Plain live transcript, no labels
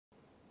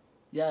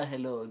Yeah,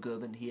 hello,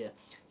 Gerben here.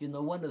 You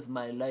know, one of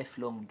my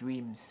lifelong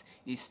dreams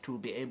is to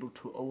be able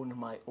to own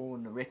my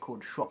own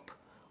record shop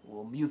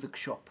or music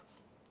shop,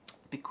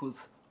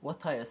 because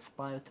what I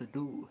aspire to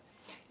do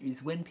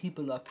is when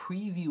people are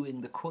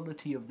previewing the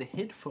quality of the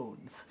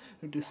headphones,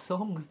 the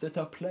songs that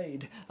are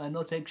played are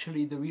not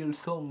actually the real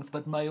songs,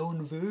 but my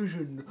own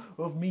version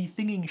of me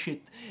singing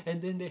shit.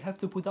 And then they have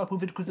to put up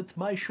with it because it's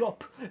my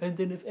shop. And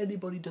then if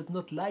anybody does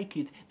not like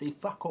it, they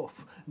fuck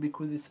off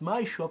because it's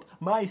my shop,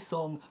 my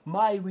song,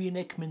 my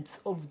reenactments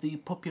of the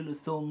popular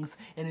songs,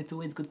 and it's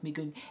always got me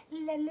going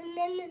la la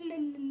la la la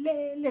la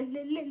la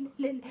la la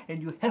la,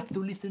 and you have to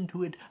listen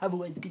to it,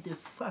 otherwise get the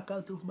fuck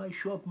out of my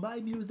shop, my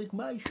music,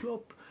 my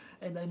shop.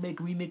 And I make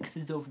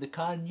remixes of the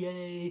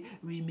Kanye,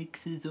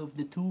 remixes of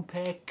the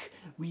Tupac,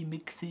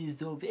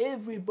 remixes of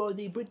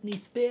everybody, Britney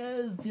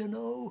Spears, you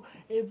know,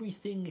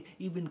 everything,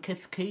 even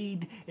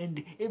Cascade,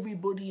 and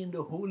everybody in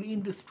the whole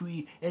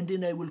industry. And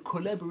then I will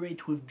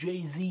collaborate with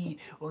Jay-Z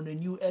on a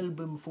new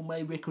album for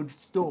my record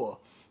store,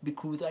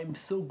 because I'm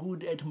so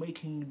good at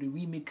making the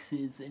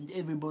remixes and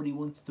everybody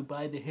wants to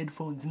buy the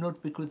headphones,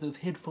 not because of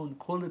headphone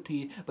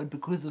quality, but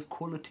because of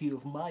quality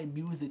of my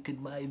music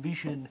and my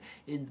vision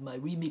and my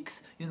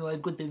remix. You know,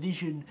 I've got the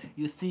vision,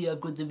 you see,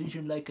 I've got the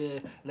vision like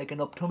an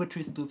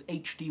optometrist with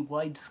HD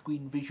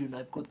widescreen vision.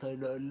 I've got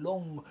a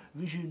long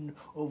vision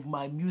of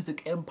my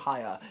music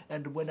empire,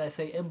 and when I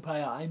say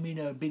empire, I mean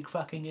a big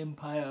fucking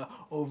empire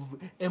of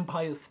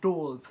empire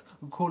stores.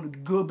 We call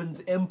it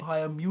Gerben's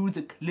Empire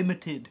Music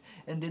Limited,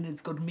 and then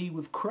it's got me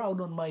with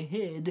crown on my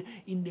head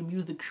in the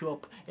music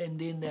shop, and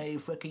then I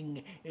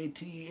fucking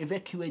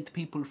evacuate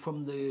people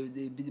from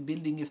the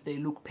building if they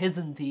look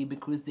peasanty,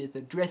 because there's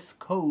a dress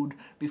code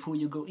before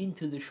you go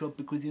into the shop,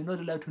 because you're not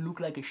allowed to look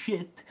like a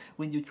shit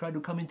when you try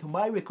to come into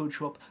my record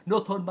shop.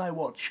 Not on my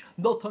watch.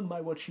 Not on my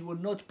watch. You will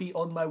not be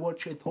on my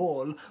watch at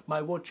all.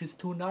 My watch is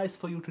too nice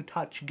for you to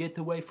touch. Get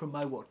away from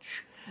my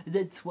watch.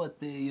 That's what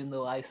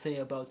I say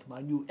about my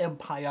new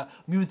Empire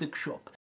Music Shop.